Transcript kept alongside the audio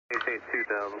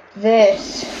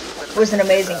This was an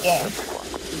amazing game.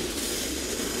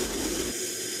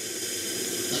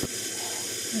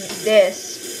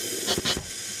 This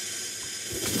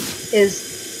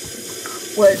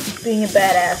is what being a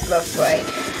badass looks like.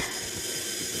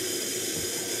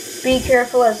 Be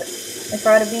careful, as if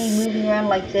I were to be moving around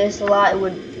like this a lot, it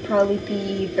would probably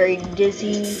be very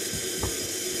dizzy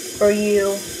for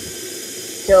you.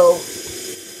 So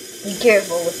be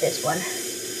careful with this one.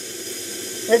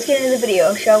 Let's get into the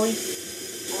video, shall we?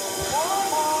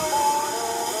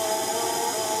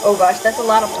 Oh gosh, that's a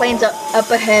lot of planes up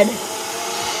ahead.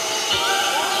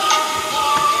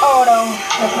 Oh no,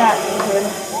 that's not good.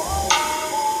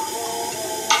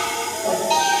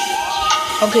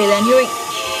 Okay then, here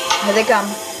they come.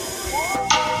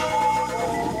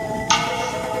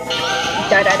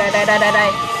 Die, die, die, die, die, die,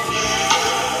 die.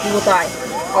 You will die.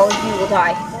 All of you will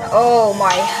die. Oh,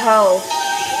 my health.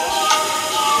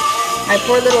 My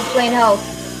poor little plane health.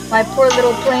 My poor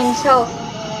little plane's health.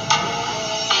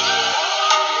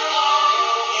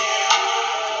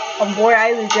 Oh boy,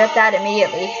 I regret that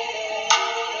immediately.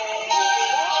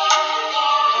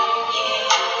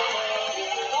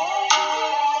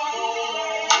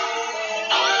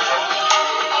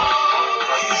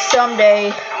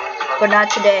 Someday, but not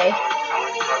today.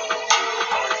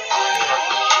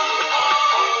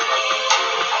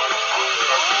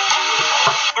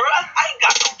 I ain't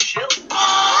got no chill.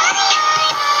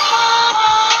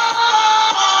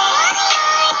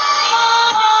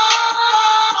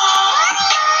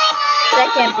 That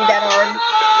can't be that hard.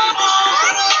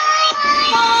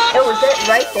 Oh, was it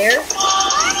right there?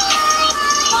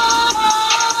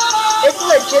 It's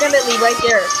legitimately right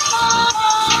there.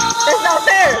 That's not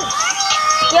fair!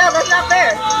 Yeah, that's not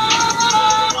fair!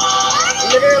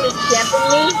 Literally camping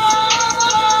me?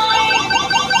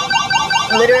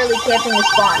 Literally camping the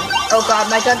spawn. Oh god,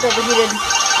 my gun's overheated.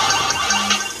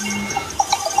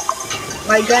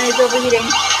 My gun is overheating.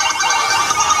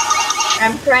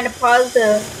 I'm trying to pause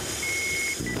the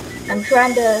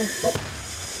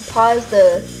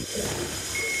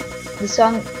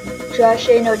song Josh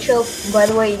Ain't No Chill. By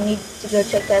the way, you need to go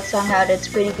check that song out, it's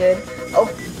pretty good. Oh,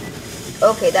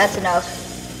 okay, that's enough.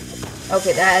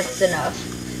 Okay, that's enough.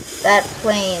 That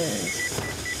plane's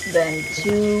been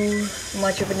too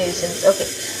much of a nuisance.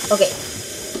 Okay.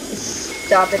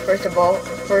 Stop it, first of all.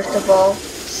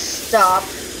 Stop.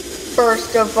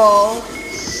 First of all,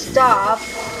 stop.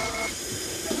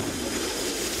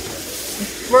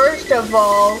 First of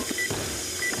all,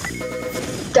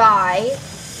 die.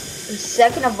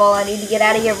 Second of all, I need to get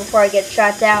out of here before I get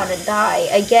shot down and die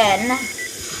again.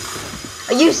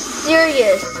 Are you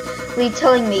seriously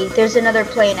telling me there's another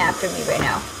plane after me right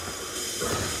now?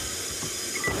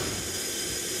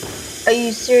 Are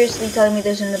you seriously telling me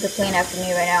there's another plane after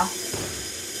me right now?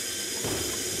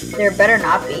 There better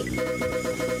not be.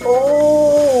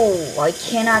 Oh, I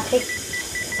cannot take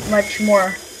much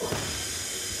more.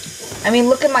 I mean,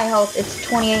 look at my health. It's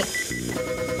 28.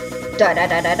 Die.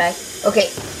 Okay,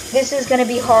 this is gonna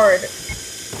be hard.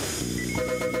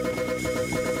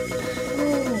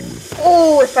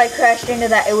 Oh, if I crashed into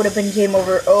that, it would have been game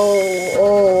over. Oh,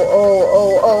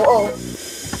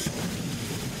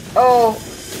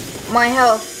 my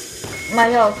health.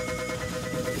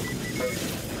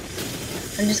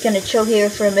 I'm just gonna chill here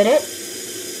for a minute.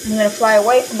 I'm gonna fly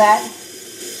away from that.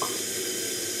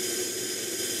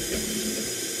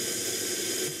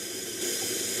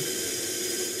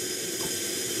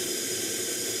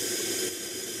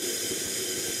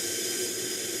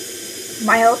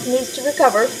 My health needs to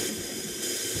recover.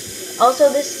 Also,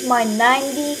 this is my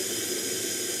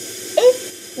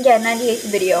 98th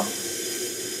video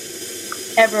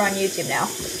ever on YouTube now.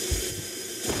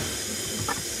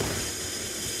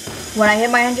 When I hit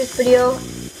my 100th video,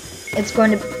 it's going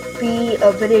to be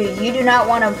a video you do not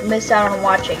want to miss out on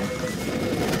watching.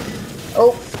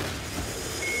 Oh,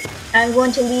 I'm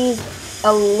going to leave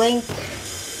a link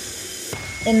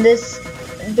in this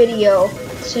video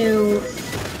to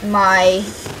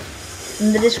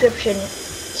in the description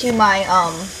to my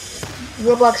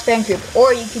Roblox fan group,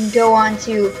 or you can go on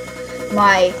to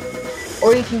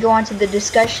the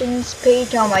discussions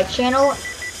page on my channel,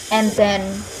 and then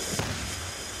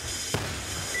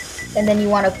you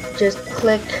want to just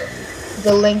click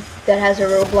the link that has a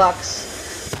Roblox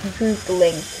group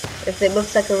link. If it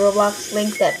looks like a Roblox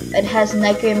link that it has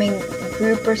Night Gaming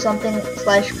group or something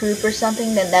 /group or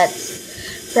something, then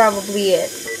that's probably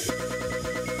it.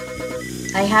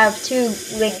 I have 2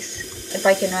 links, if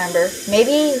I can remember.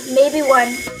 Maybe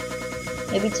 1,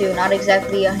 maybe 2, not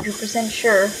exactly 100%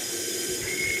 sure.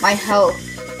 My health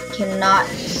cannot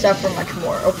suffer much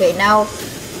more. Okay, now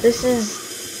this is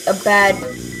a bad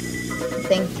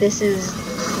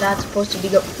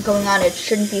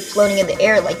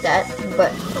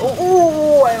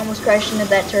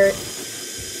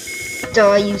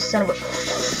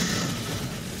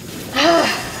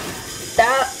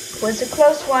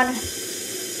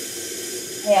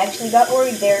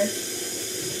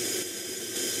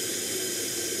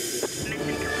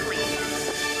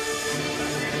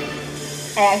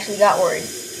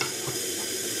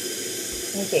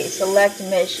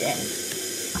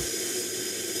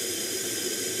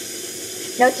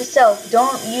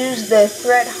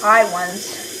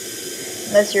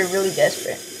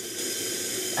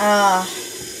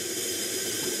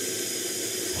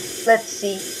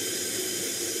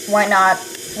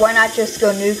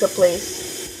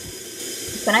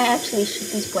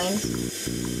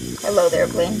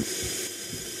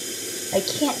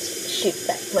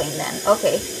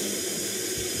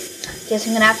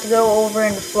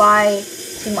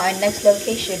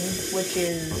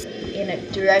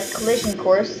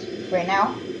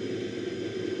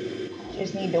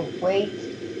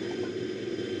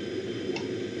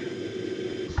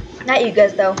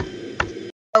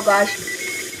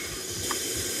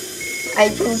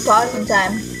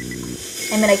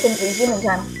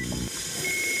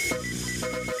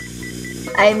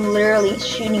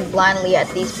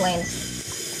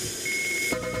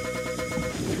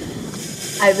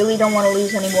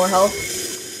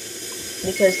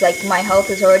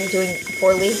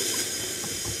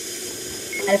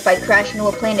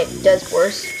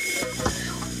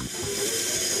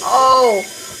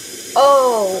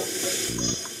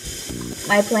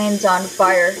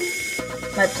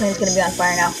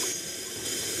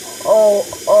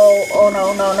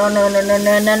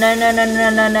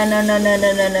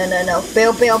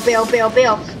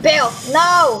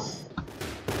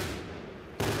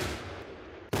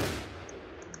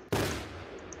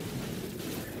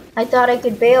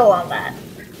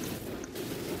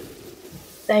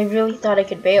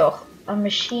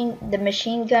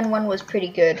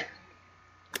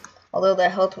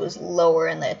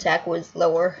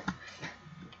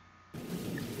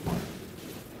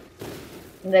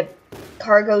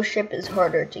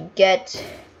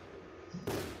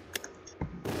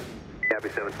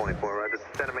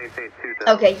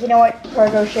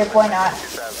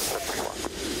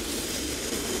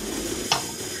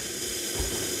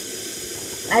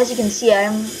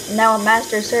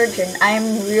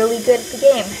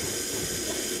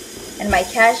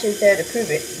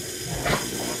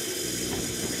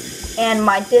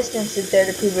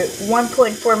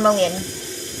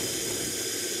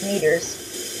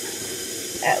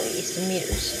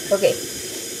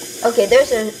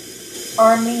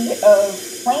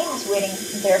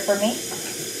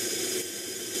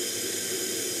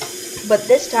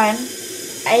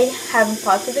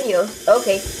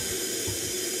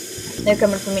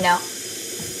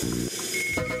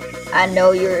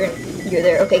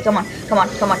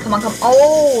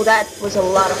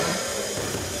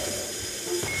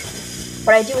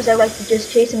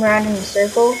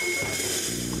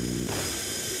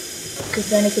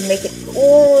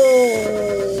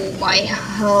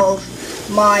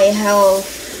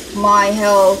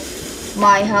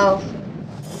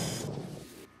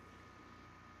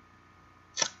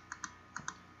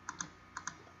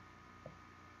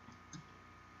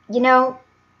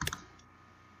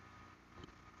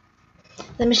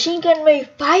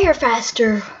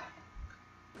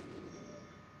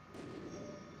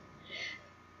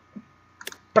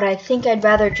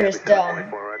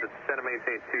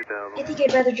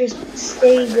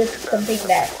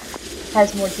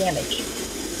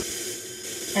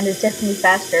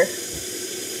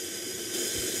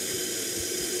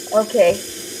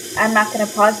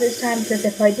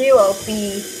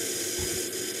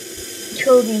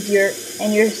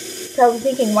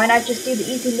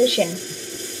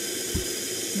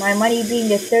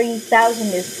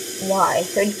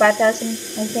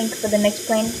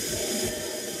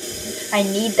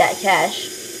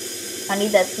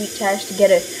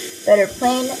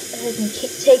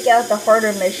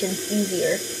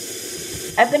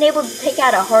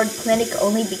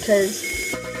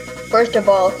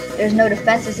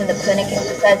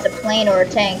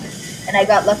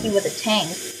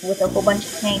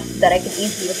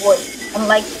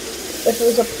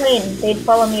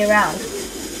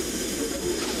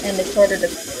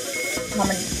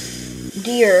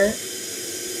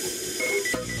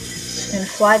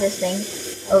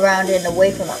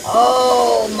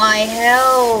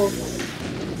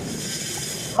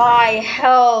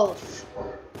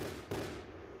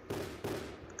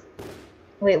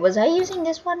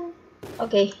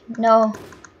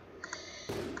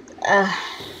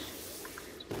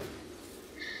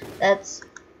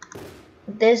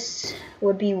This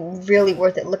would be really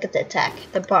worth it. Look at the attack,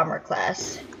 the bomber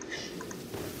class.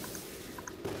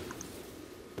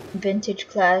 Vintage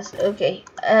class, okay.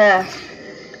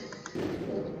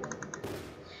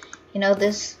 You know,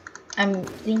 this, I'm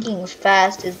thinking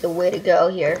fast is the way to go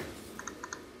here.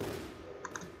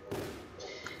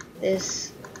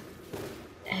 This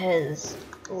has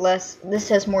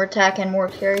more attack and more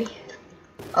carry.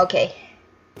 Okay.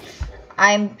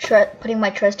 I'm putting my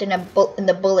trust in the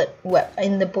bullet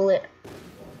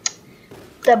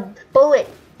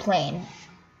plane,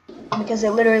 because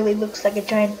it literally looks like a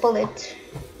giant bullet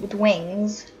with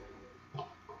wings.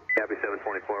 Copy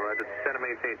 724, Roger. Send and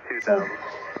maintain 2000. So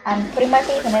I'm putting my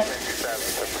faith in it.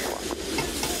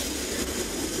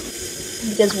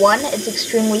 Because one, it's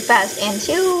extremely fast, and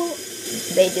two,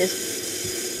 they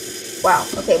just, wow,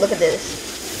 okay, look at this.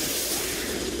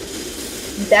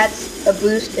 That's a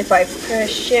boost. If I press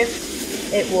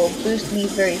shift, it will boost me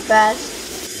very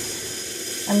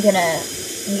fast. I'm gonna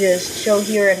just chill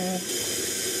here and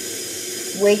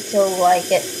wait till I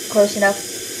get close enough.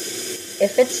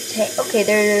 If it's okay,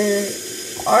 there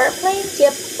are planes.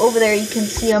 Yep, over there you can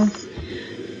see them.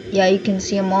 Yeah, you can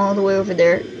see them all the way over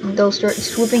there. They'll start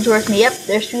swooping towards me. Yep,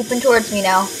 they're swooping towards me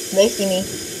now. They see me.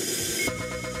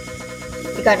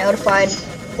 We got notified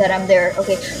that I'm there.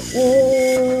 Okay.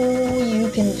 Ooh, you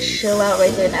can chill out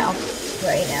right there now.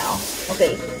 Right now.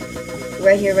 Okay.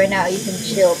 Right here, right now, you can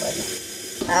chill, buddy.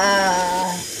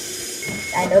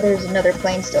 I know there's another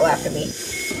plane still after me.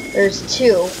 There's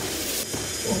two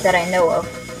that I know of.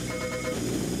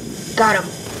 Got him.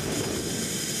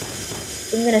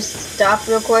 I'm gonna stop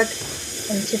real quick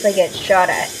and see if I get shot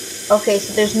at. Okay,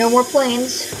 so there's no more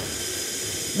planes.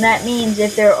 And that means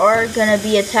if there are gonna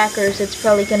be attackers, it's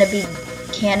probably gonna be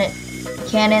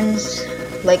cannons,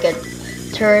 like a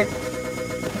turret.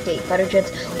 Okay, fighter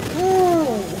jets.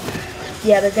 Ooh!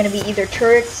 Yeah, they're gonna be either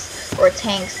turrets or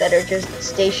tanks that are just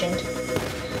stationed.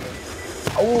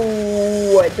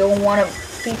 Oh, I don't want to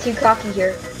be too cocky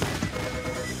here.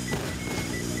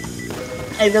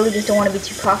 I really just don't want to be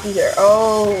too cocky here.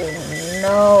 Oh,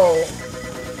 no.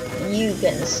 You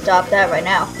can stop that right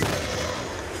now.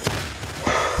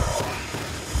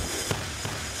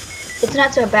 It's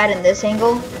not so bad in this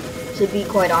angle, to be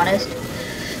quite honest.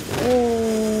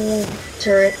 Ooh,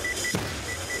 turret.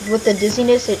 With the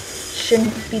dizziness, it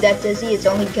shouldn't be that dizzy. It's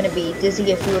only going to be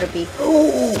dizzy if you were to be...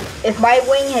 Ooh, if my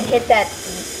wing had hit that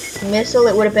missile,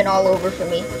 it would have been all over for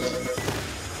me.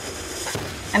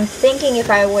 I'm thinking if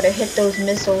I would have hit those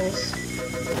missiles,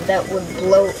 that would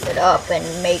blow it up and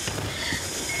make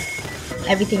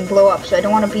everything blow up. So I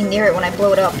don't want to be near it when I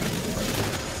blow it up.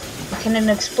 Can an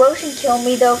explosion kill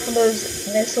me though from those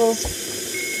missiles?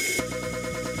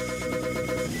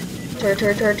 Turret.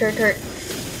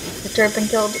 The turret been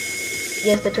killed?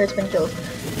 Yes, the turret's been killed.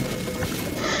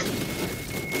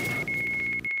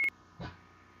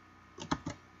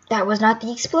 That was not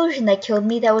the explosion that killed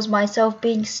me. That was myself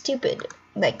being stupid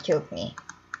that killed me.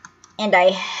 And I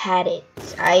had it.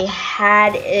 I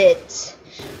had it.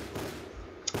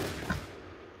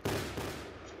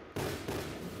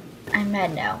 I'm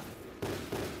mad now.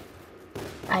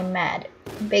 I'm mad.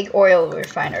 Big oil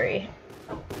refinery.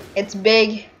 It's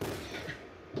big.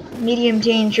 Medium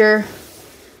danger.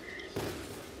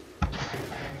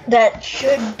 That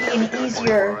should be an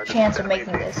easier chance of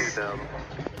making this.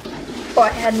 Oh, I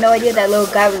had no idea that little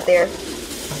guy was there.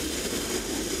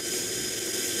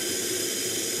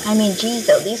 I mean, geez,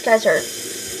 though, these guys are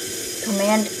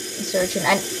command sergeant.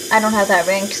 I don't have that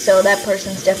rank, so that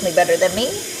person's definitely better than me.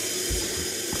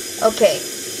 Okay.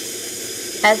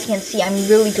 As you can see, I'm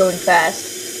really going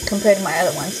fast compared to my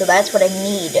other one, so that's what I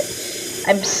need.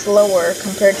 I'm slower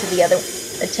compared to the other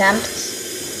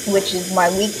attempts, which is my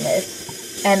weakness.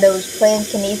 And those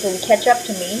planes can easily catch up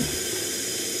to me,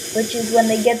 which is when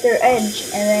they get their edge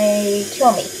and they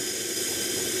kill me.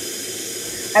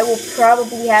 I will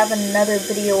probably have another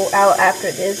video out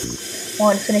after this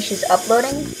when it finishes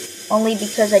uploading, only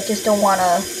because I just don't want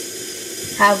to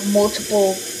have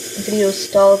multiple videos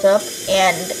stalled up.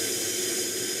 And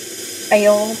I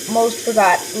almost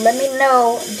forgot. Let me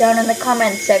know down in the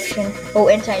comment section. Oh,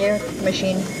 anti-air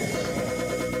machine.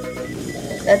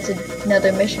 That's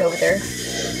another mission over there.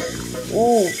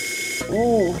 Ooh.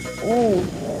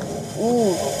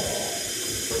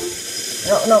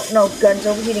 No, guns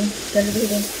overheating.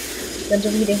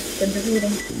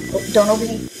 Oh, don't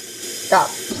overheat.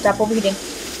 Stop overheating.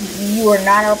 You are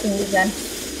not helping this gun.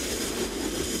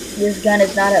 This gun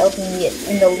is not helping me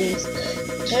in the least.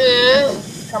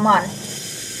 Come on.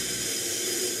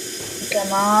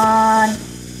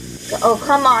 Oh,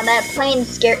 come on, that plane's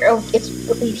scared. Oh,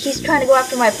 he's trying to go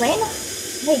after my plane?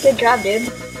 Hey, good job, dude.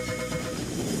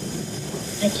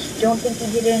 I don't think he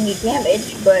did any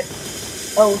damage, but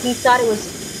oh, he thought it was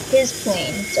his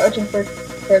plane, Sergeant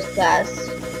First Class.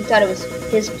 He thought it was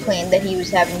his plane that he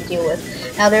was having to deal with.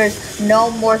 Now there's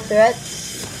no more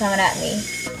threats coming at me,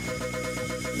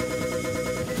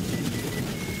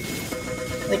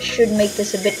 which should make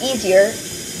this a bit easier.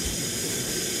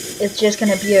 It's just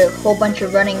gonna be a whole bunch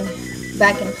of running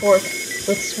back and forth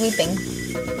with sweeping.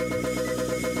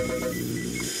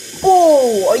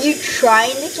 Oh, are you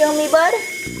trying to kill me, bud?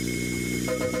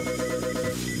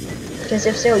 Because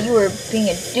if so, you were being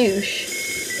a douche.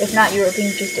 If not, you were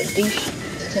being just a douche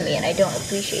to me, and I don't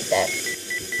appreciate that.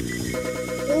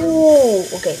 Ooh,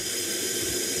 okay.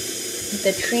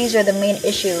 The trees are the main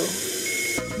issue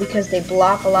because they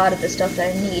block a lot of the stuff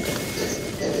that I need.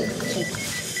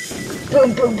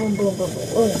 Boom, boom, boom, boom, boom, boom.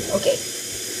 Ooh, okay.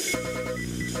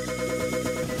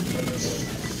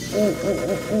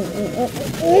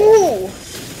 Ooh.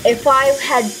 If I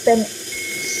had been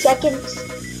seconds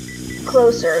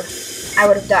closer, I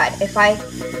would have died.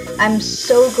 I'm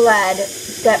so glad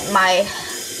that my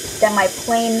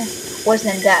plane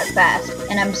wasn't that fast,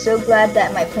 and I'm so glad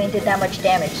that my plane did that much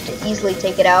damage to easily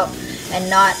take it out and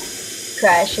not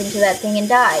crash into that thing and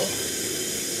die.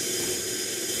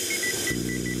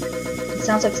 It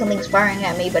sounds like something's firing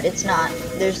at me, but it's not.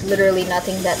 There's literally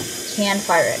nothing that can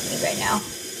fire at me right now. I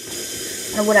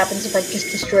don't know what happens if I just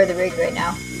destroy the rig right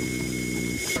now.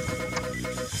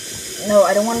 No,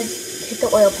 I don't want to hit the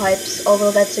oil pipes,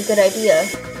 although that's a good idea.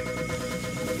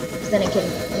 Because then it can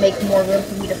make more room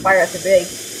for me to fire at the rig.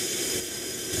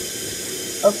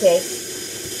 Okay.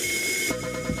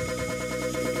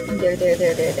 There.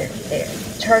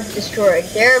 Target destroyed.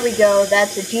 There we go.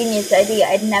 That's a genius idea.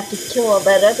 I didn't have to kill all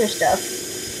that other stuff.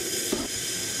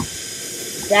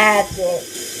 That's it.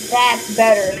 That's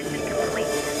better.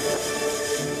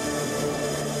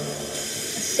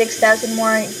 6,000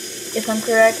 more, if I'm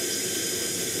correct.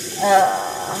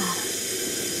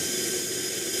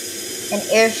 An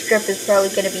airstrip is probably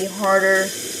going to be harder,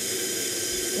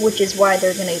 which is why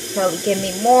they're going to probably give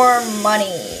me more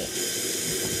money.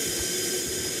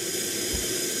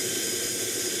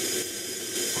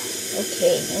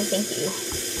 Okay, no thank you.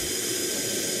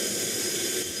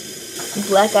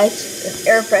 Black ice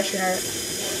air freshener.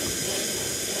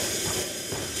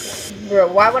 Bro,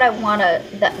 why would I wanna?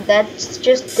 That's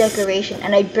just decoration,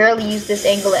 and I barely use this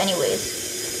angle anyways.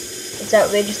 It's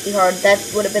outrageously hard. That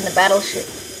would have been the battleship,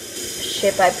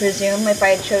 I presume, if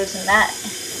I had chosen that.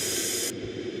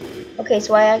 Okay,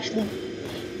 so I actually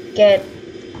get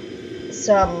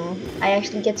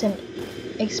some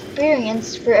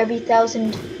experience for every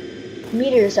 1,000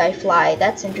 meters I fly.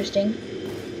 That's interesting.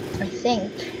 I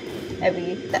think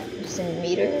every 1,000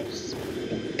 meters,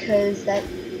 because that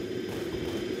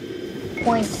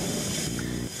point.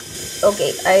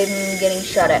 Okay, I'm getting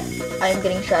shot at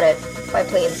by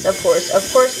planes. Of course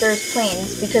there's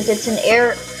planes, because it's an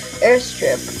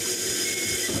airstrip.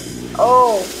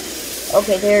 Oh,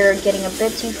 okay, they're getting a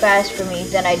bit too fast for me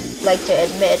than I'd like to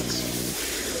admit.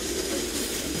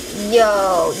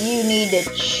 Yo, you need to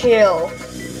chill.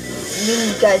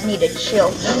 You guys need to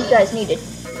chill. You guys need to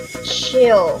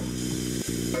chill.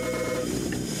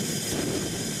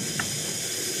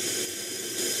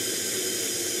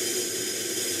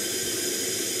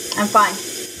 I'm fine.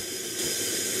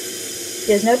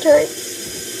 There's no turrets.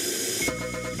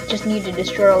 Just need to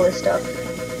destroy all this stuff.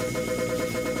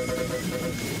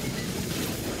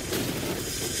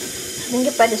 I think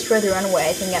if I destroy the runway,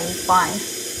 I think I'm fine.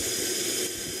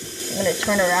 I'm gonna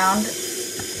turn around,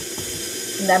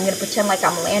 and I'm gonna pretend like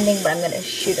I'm landing, but I'm gonna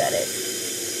shoot at it.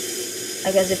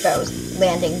 Like as if I was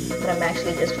landing, but I'm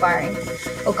actually just firing.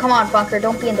 Oh, come on, bunker,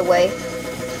 don't be in the way.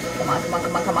 Come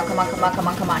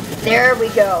on. There we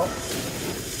go.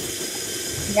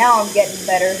 Now I'm getting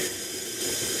better.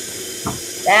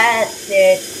 That's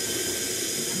it.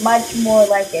 Much more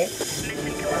like it.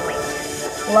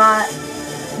 A lot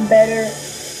better,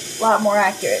 a lot more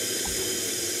accurate.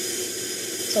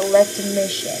 Select a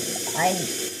mission. I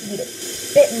need a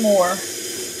bit more.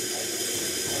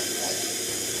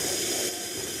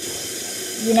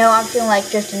 You know, I'm feeling like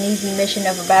just an easy mission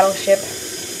of a battleship.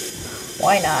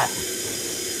 Why not?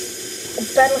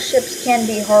 Battleships can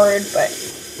be hard, but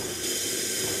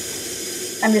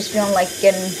I'm just feeling like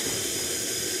getting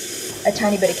a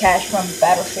tiny bit of cash from a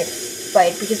battleship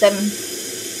fight, because I'm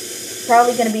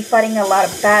probably going to be fighting a lot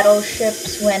of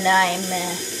battleships when I'm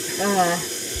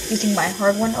using my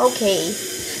hard one. Okay,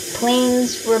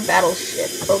 planes for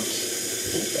battleship.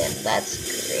 Okay, then that's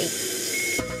great.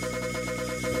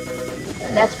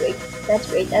 That's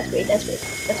great.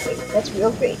 That's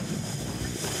real great.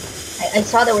 I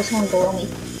saw there was someone below me.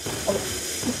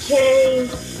 Okay.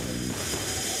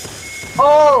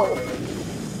 Oh!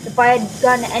 If I had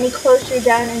gotten any closer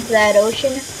down into that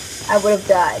ocean, I would have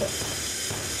died.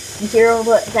 You hear all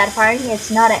that firing?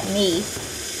 It's not at me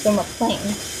from a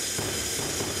plane.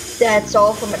 That's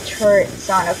all from a turret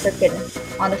on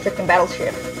the frickin'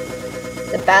 battleship.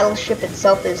 The battleship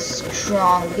itself is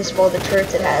strong because of all the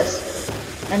turrets it has.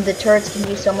 And the turrets can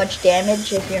do so much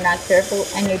damage if you're not careful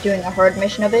and you're doing a hard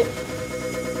mission of it.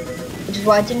 Which is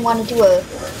why I didn't want to do a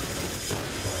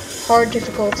hard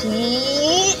difficulty.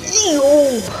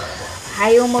 Oh,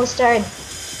 I almost died.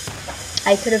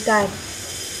 I could have died.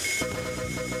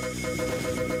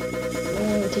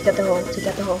 Ooh, take out the hole, take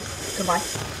out the hole. Come on,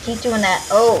 keep doing that.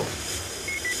 Oh,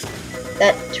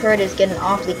 that turret is getting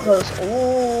awfully close.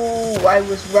 Ooh, I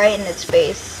was right in its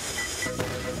face.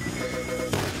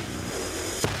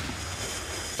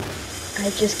 I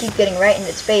just keep getting right in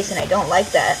its face and I don't like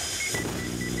that.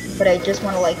 But I just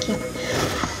want to like keep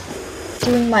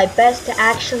doing my best to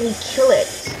actually kill it.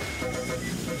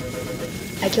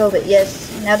 I killed it, yes.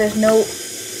 Now there's no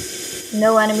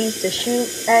enemies to shoot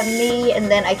at me, and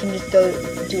then I can just go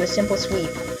do a simple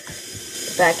sweep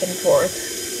back and forth.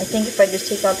 I think if I just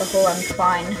take out the hole, I'm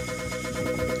fine.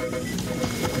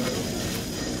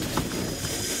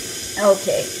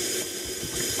 Okay.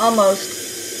 Almost.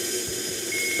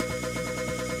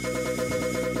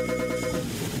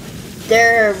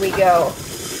 There we go.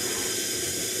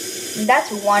 That's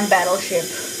one battleship.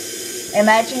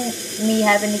 Imagine me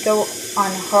having to go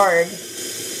on hard.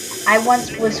 I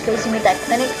once was facing with that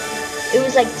clinic. It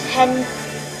was like 10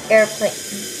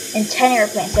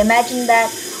 airplanes. Imagine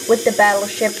that with the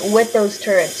battleship, with those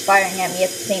turrets firing at me at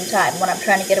the same time when I'm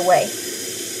trying to get away.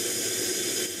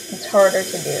 It's harder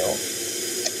to do.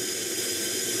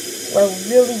 Do I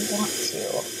really want to?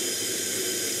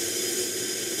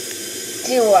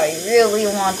 Do I really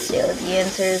want to? The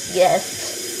answer is yes.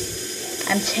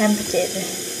 I'm tempted.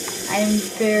 I'm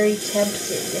very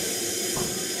tempted.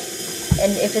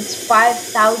 And if it's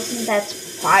 5,000, that's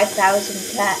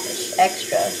 5,000 cash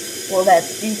extra. Well,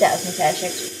 that's 3,000 cash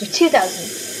extra. 2,000.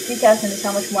 3,000 is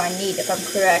how much more I need if I'm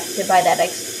correct to buy that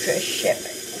extra ship.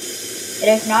 And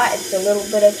if not, it's a little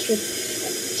bit extra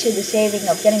to the saving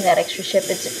of getting that extra ship.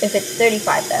 If it's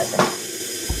 35,000.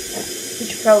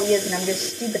 Which probably is, and I'm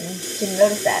just stupid and didn't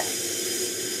notice that.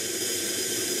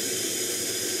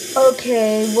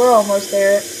 Okay, we're almost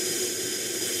there.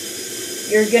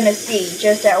 You're gonna see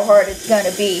just how hard it's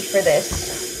gonna be for this.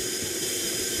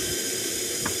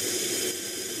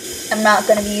 I'm not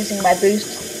gonna be using my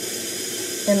boost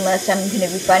unless I'm gonna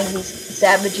be fighting these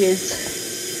savages.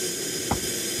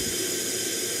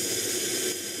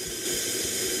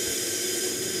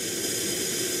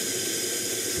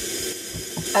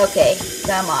 Okay,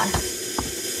 come on.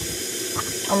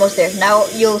 Almost there. Now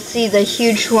you'll see the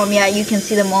huge swarm. Yeah, you can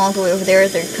see them all the way over there.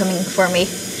 They're coming for me.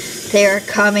 They are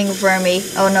coming for me.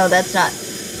 Oh no, that's not.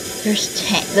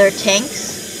 They're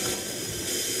tanks?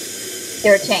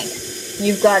 They're tanks.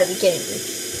 You've got to be kidding me.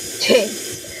 Tanks.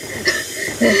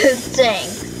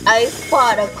 Tanks. I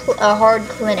fought a hard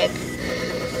clinic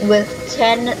with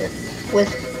 10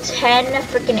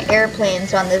 freaking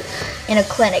airplanes in a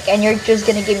clinic, and you're just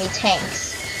gonna give me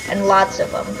tanks and lots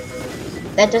of them.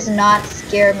 That does not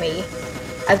scare me.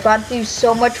 I've gone through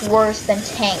so much worse than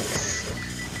tanks.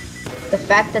 The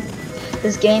fact that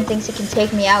this game thinks it can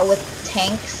take me out with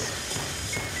tanks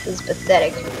is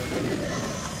pathetic.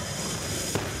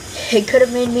 It could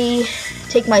have made me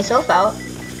take myself out.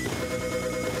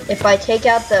 If I take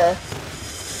out the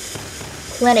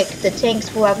clinic, the tanks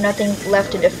will have nothing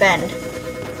left to defend.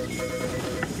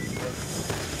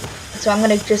 So I'm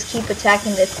gonna just keep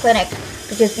attacking this clinic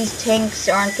because these tanks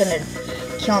aren't gonna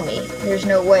kill me. There's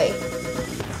no way.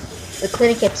 The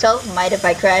clinic itself might if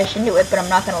I crash into it, but I'm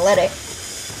not gonna let it.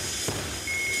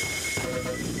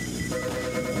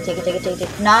 Take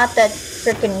it. Not that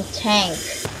freaking tank.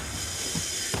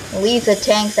 Leave the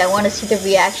tanks. I want to see the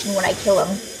reaction when I kill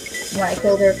them. When I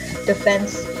kill their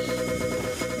defense.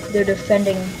 They're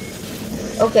defending.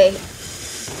 Okay.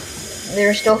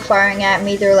 They're still firing at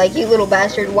me. They're like, you little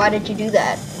bastard, why did you do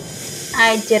that?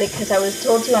 I did it because I was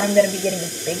told to, and I'm going to be getting a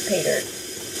big pay dirt.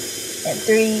 And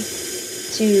 3,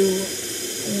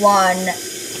 2,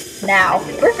 1, now.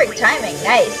 Perfect timing,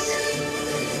 nice.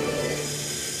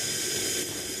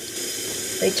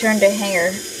 Return to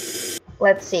hangar.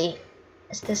 Let's see.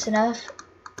 Is this enough?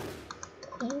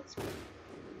 Please.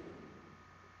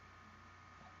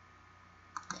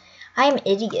 I am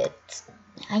idiot.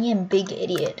 I am big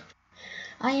idiot.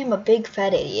 I am a big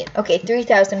fat idiot. Okay,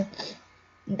 3,000.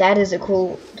 That is a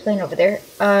cool plane over there.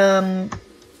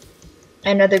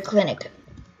 Another clinic.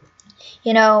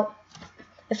 You know,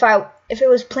 if it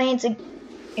was planes, I'd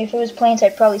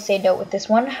probably say no with this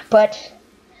one. But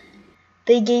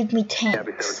they gave me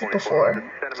tanks before.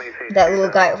 That little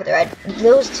guy over there.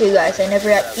 Those two guys, I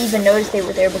never even noticed they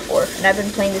were there before, and I've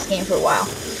been playing this game for a while.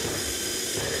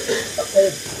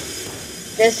 Okay,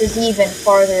 this is even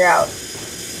farther out.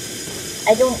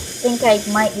 I don't think I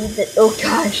might need the. Oh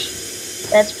gosh,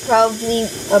 that's probably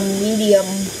a medium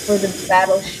for the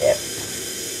battleship.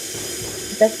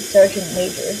 That's a sergeant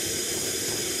major.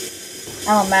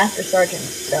 I'm a master sergeant,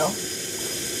 so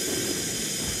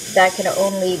that can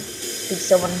only be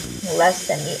someone less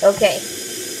than me. Okay,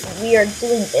 we are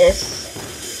doing this.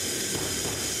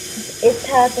 It's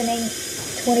happening.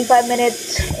 25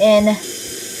 minutes in.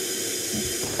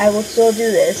 I will still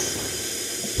do this.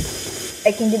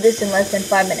 I can do this in less than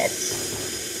 5 minutes.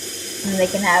 And they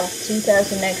can have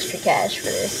 2,000 extra cash for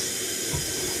this.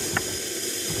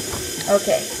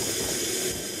 Okay.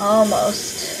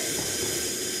 Almost.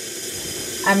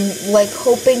 I'm like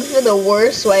hoping for the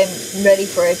worst, so I'm ready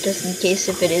for it just in case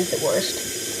if it is the worst.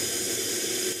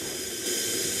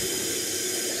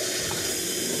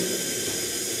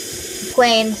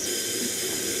 Planes.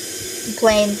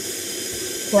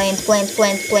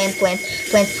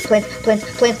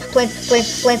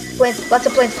 Lots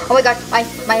of planes. Oh my god,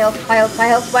 my health.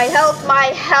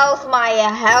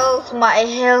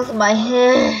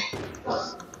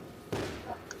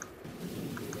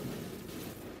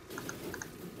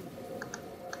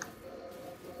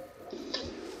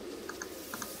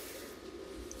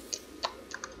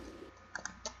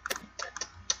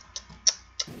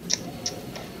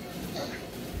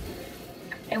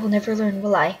 I will never learn,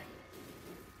 will I?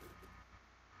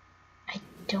 I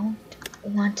don't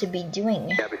want to be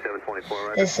doing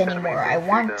this anymore. I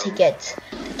want to get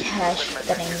the cash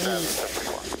that I need.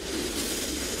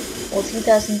 Well,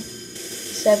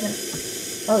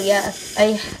 2007. Oh yeah,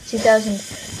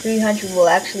 2,300 will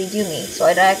actually do me. So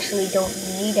I actually don't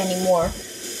need any more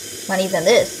money than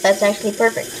this. That's actually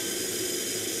perfect.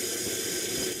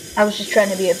 I was just trying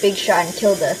to be a big shot and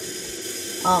kill the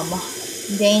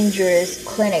dangerous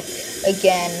clinic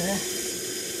again.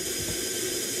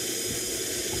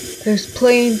 There's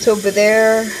planes over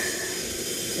there.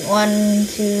 1,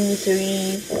 2,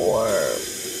 3, 4.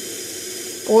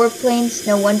 4 planes?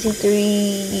 No, 1, 2,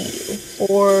 3,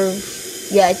 4.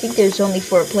 Yeah, I think there's only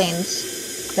 4 planes.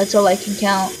 That's all I can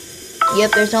count.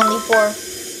 Yep, there's only 4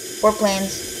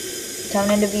 planes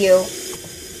coming into view.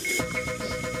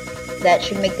 That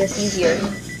should make this easier.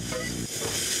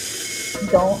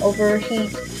 Don't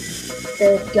overheat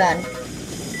the gun.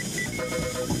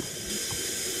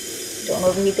 Don't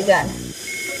overheat the gun.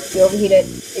 If you overheat it,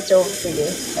 it's over for you.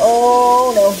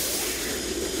 Oh no.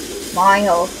 My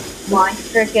health. My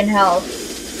freaking health.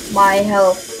 My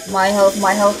health. My health.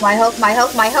 My health. My health. My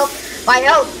health. My health. My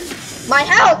health. My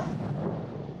health.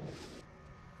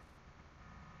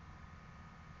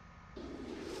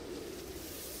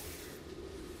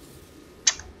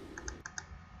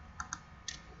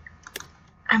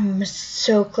 I'm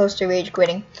so close to rage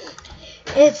quitting.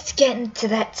 It's getting to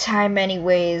that time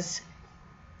anyways.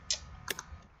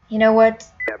 You know what?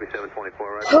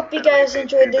 Hope you guys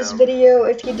enjoyed this video.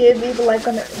 If you did, leave a like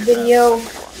on the video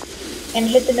and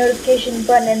hit the notification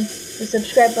button and the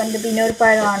subscribe button to be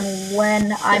notified on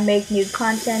when I make new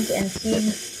content and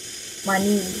see my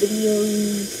new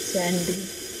videos and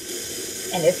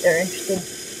if they're interesting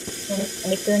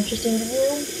to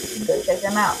you, go check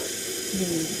them out.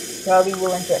 You probably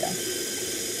will enjoy them.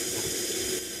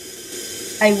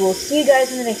 I will see you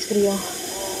guys in the next video.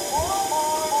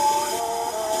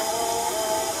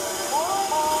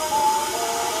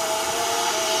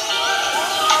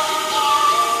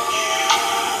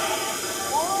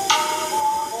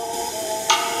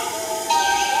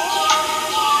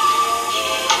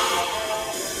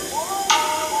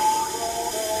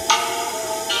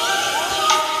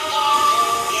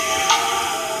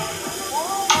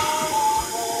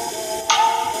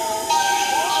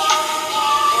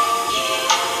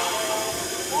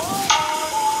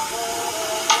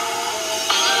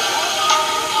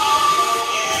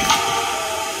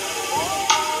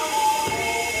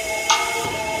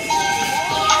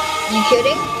 You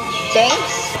kidding?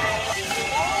 Tanks?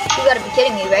 You gotta be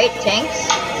kidding me, right? Tanks?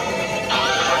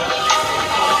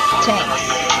 Tanks.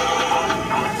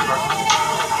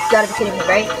 You gotta be kidding me,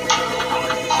 right?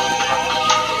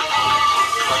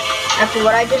 After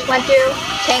what I just went through,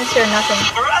 tanks are nothing.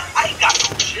 I got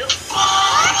some chill.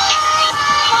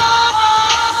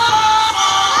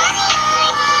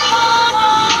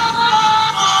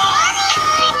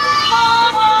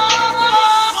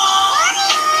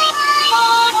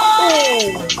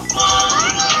 Ooh.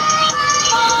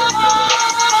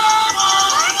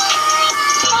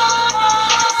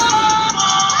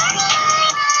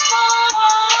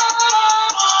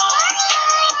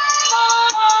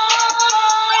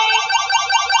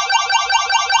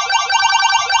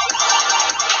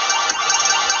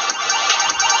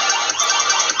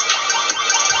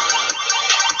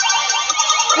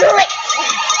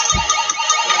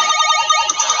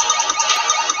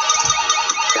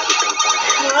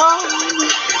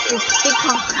 Just be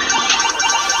calm.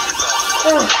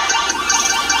 Ugh.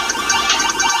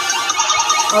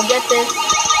 I'll get this.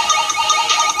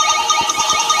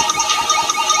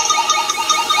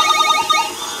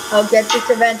 I'll get this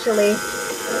eventually.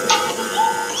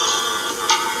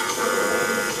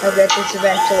 I'll get this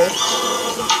eventually.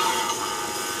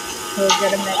 We'll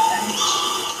get him next time.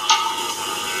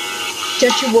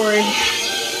 Don't you worry.